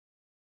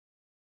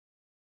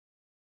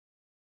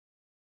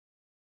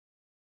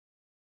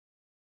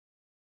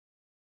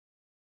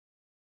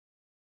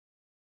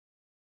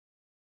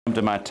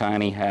To my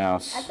tiny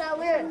house.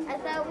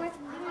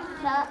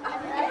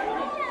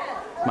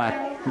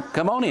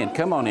 Come on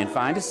in.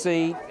 Find a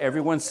seat.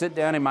 Everyone sit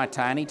down in my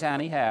tiny,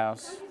 tiny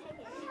house.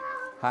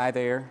 Hi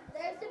there.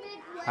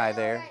 Hi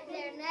there.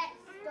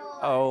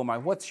 Oh my,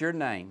 what's your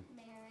name?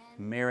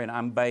 Marin.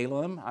 I'm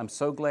Balaam. I'm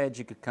so glad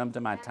you could come to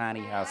my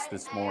tiny house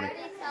this morning.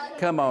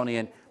 Come on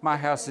in. My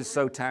house is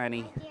so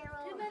tiny.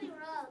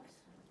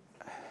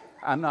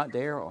 I'm not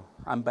Daryl.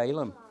 I'm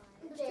Balaam.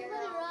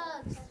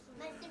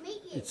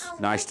 It's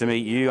nice to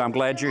meet you. I'm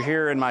glad you're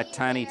here in my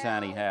tiny,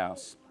 tiny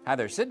house. Hi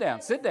there. Sit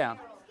down. Sit down.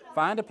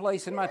 Find a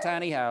place in my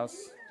tiny house.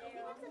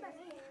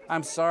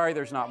 I'm sorry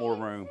there's not more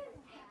room.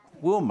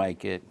 We'll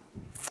make it.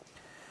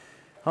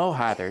 Oh,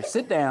 hi there.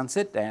 Sit down.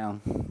 Sit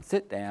down.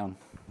 Sit down.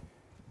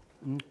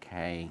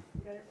 Okay.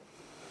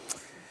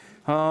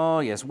 Oh,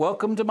 yes.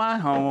 Welcome to my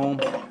home.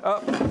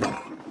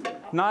 Oh,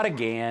 not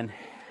again.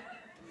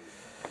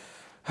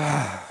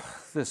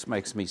 This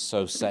makes me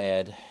so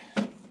sad.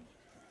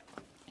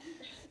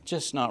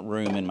 Just not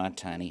room in my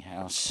tiny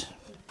house.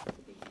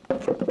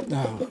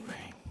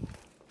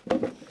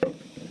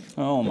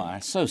 Oh my,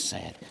 so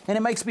sad. And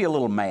it makes me a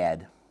little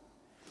mad.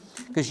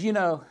 Because you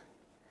know,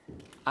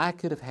 I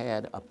could have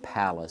had a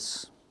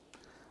palace.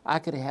 I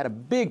could have had a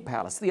big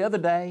palace. The other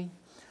day,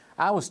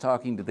 I was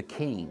talking to the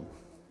king.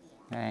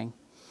 Okay?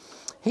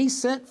 He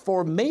sent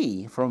for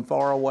me from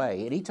far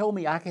away, and he told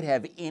me I could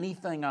have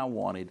anything I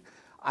wanted.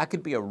 I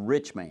could be a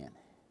rich man.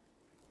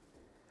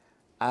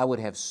 I would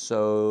have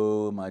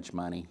so much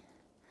money.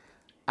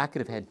 I could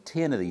have had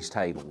 10 of these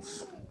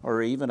tables,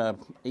 or even a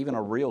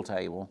real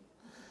table.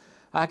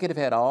 I could have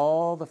had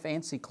all the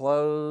fancy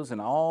clothes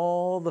and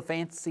all the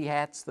fancy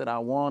hats that I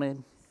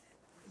wanted.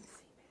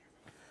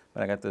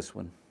 But I got this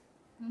one.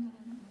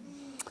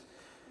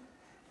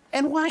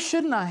 And why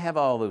shouldn't I have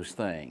all those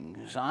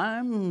things?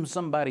 I'm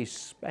somebody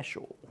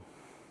special.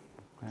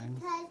 Okay?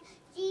 Because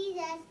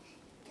Jesus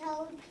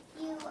told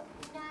you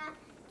not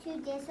to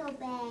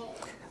disobey.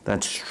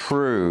 That's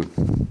true.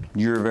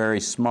 You're very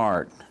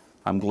smart.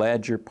 I'm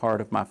glad you're part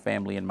of my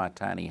family in my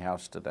tiny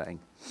house today.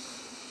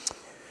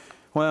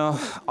 Well,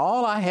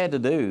 all I had to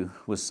do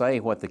was say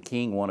what the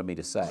king wanted me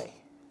to say.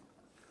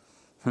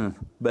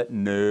 But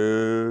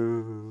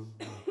no.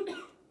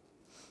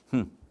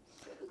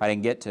 I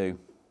didn't get to.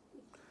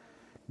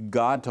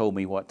 God told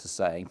me what to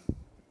say,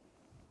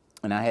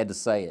 and I had to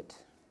say it.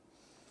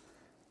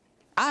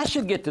 I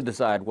should get to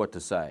decide what to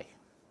say.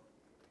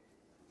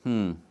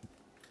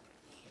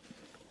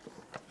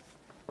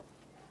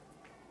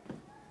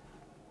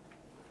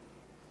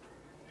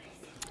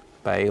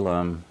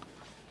 Balaam.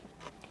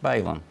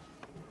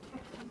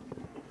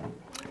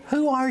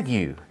 Who are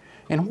you?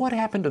 And what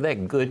happened to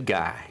that good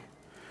guy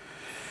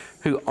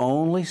who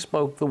only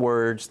spoke the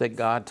words that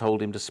God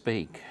told him to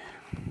speak?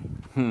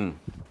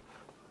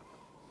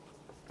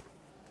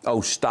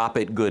 Oh, stop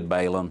it, good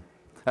Balaam.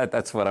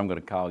 That's what I'm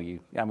going to call you.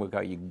 I'm going to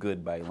call you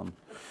good Balaam.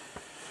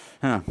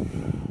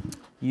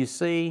 You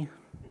see,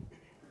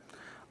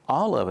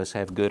 all of us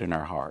have good in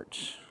our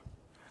hearts.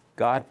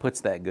 God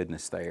puts that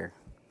goodness there.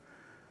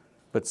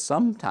 But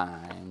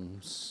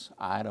sometimes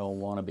I don't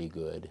want to be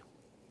good.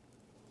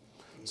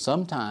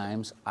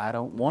 Sometimes I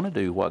don't want to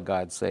do what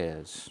God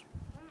says.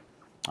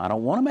 I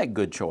don't want to make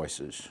good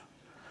choices.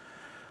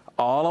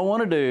 All I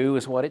want to do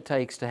is what it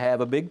takes to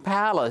have a big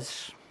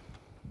palace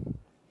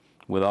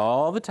with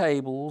all the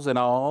tables and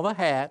all the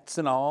hats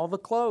and all the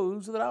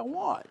clothes that I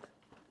want.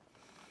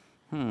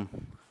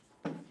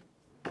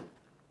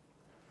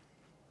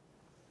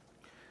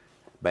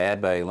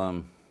 Bad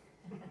Balaam.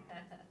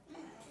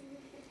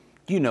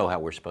 You know how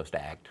we're supposed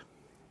to act.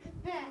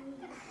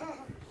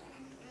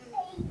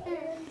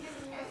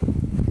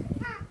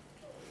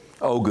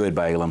 Oh, good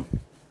Balaam.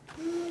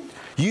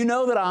 You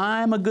know that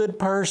I'm a good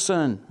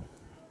person.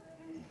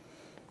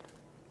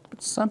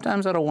 But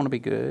sometimes I don't want to be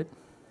good.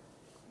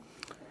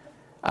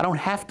 I don't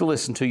have to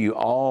listen to you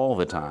all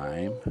the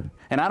time.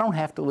 And I don't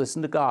have to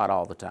listen to God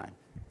all the time.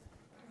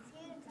 You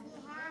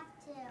have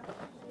to.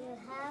 You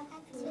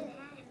have to.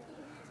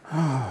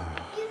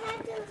 You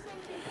have to listen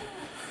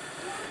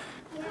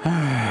to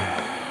God.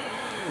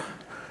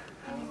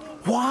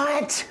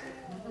 What?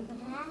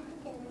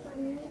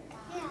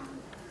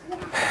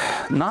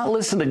 Not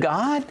listen to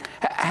God?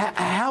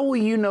 How will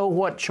you know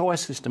what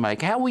choices to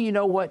make? How will you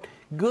know what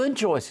good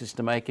choices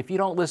to make if you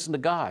don't listen to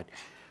God?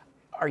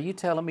 Are you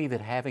telling me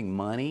that having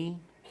money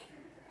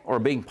or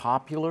being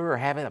popular or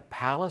having a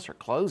palace or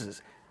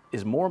clothes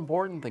is more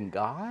important than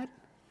God?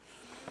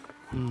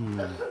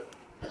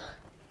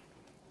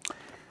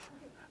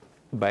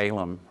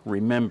 Balaam,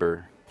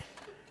 remember,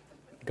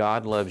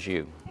 God loves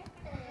you.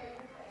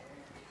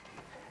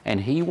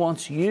 And He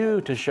wants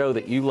you to show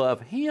that you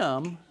love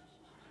Him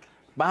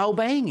by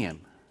obeying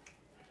Him.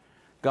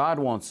 God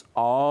wants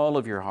all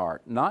of your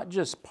heart, not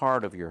just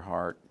part of your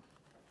heart,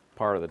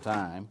 part of the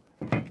time.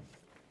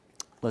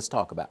 Let's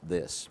talk about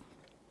this.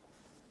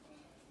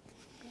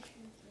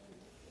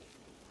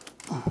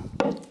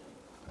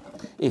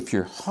 If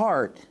your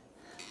heart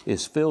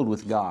is filled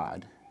with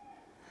God,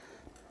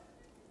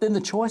 then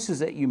the choices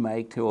that you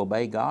make to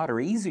obey God are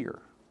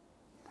easier.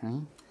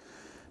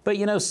 But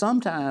you know,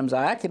 sometimes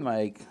I can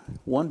make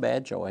one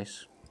bad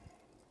choice.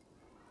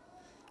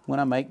 When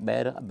I make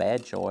a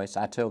bad choice,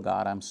 I tell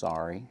God I'm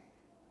sorry.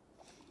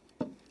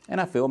 And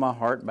I fill my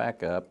heart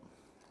back up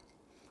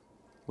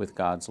with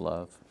God's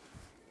love.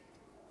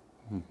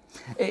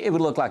 It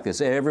would look like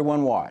this.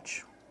 Everyone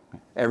watch.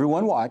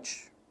 Everyone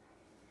watch.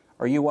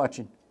 Are you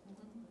watching?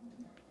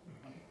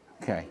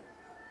 Okay.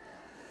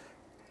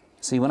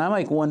 See, when I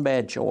make one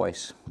bad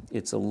choice,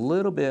 it's a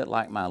little bit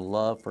like my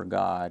love for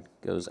God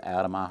goes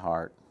out of my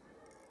heart.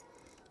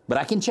 But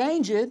I can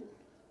change it.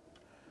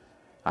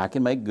 I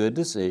can make good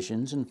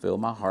decisions and fill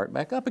my heart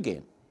back up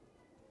again.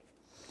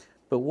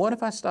 But what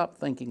if I stop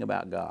thinking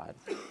about God?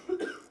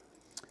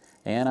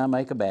 And I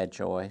make a bad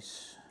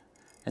choice,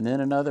 and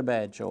then another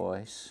bad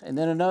choice, and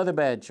then another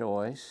bad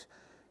choice,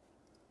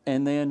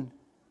 and then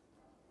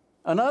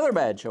another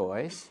bad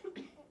choice,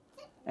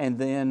 and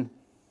then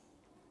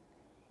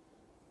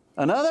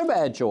another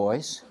bad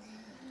choice,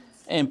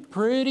 and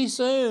pretty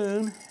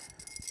soon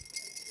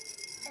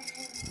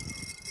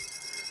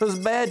those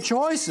bad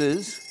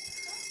choices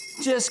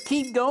just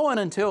keep going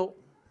until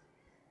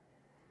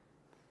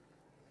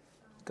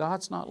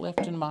God's not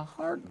left in my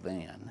heart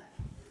then.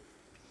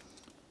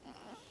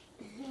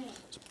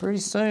 So pretty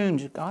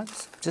soon,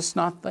 God's just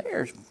not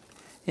there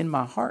in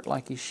my heart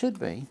like He should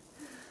be.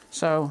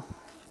 So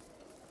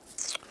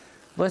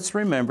let's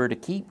remember to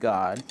keep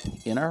God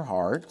in our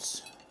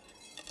hearts.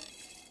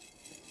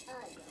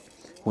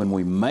 When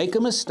we make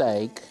a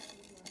mistake,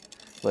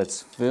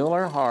 let's fill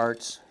our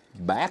hearts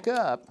back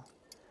up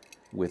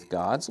with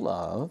God's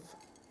love.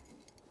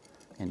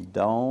 And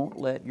don't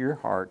let your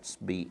hearts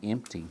be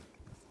empty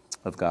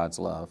of God's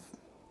love.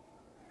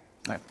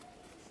 Right.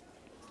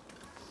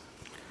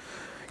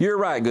 You're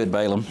right, good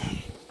Balaam.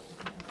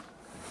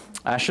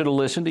 I should have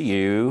listened to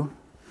you.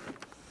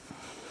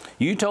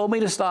 You told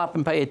me to stop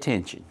and pay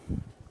attention.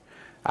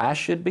 I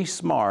should be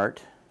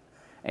smart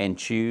and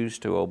choose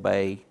to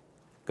obey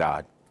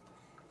God.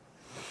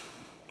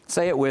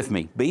 Say it with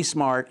me. Be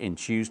smart and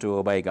choose to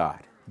obey God.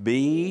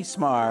 Be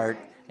smart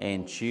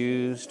and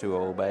choose to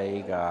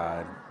obey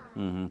God.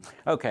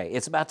 Okay,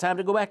 it's about time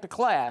to go back to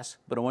class,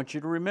 but I want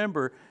you to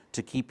remember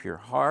to keep your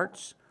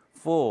hearts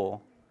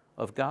full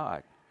of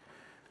God.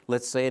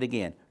 Let's say it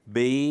again.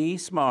 Be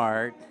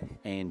smart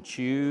and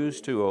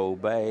choose to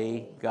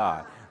obey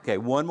God. Okay,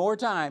 one more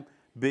time.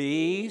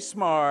 Be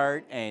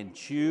smart and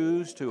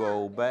choose to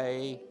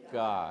obey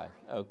God.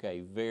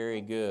 Okay, very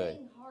good.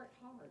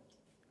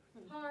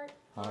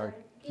 Heart,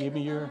 give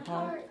me your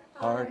heart.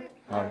 Heart,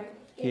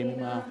 give me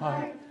my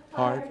heart.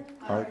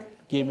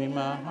 Heart, give me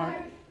my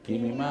heart. Give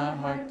me my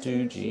heart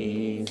to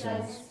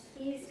Jesus.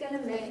 He's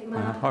gonna make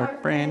my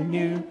heart brand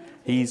new.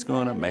 He's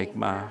gonna make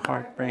my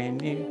heart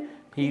brand new.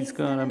 He's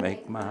gonna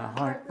make my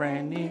heart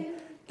brand new.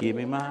 Give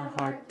me my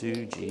heart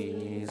to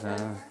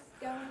Jesus.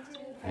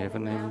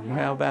 Heaven now,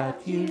 how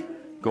about you?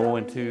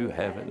 Going to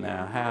heaven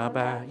now, how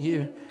about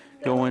you?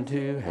 Going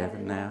to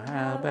heaven now,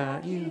 how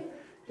about you?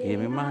 Give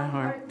me my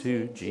heart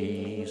to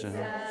Jesus.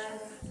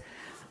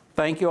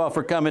 Thank you all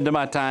for coming to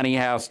my tiny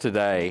house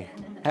today.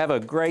 Have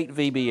a great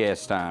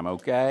VBS time,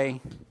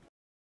 okay?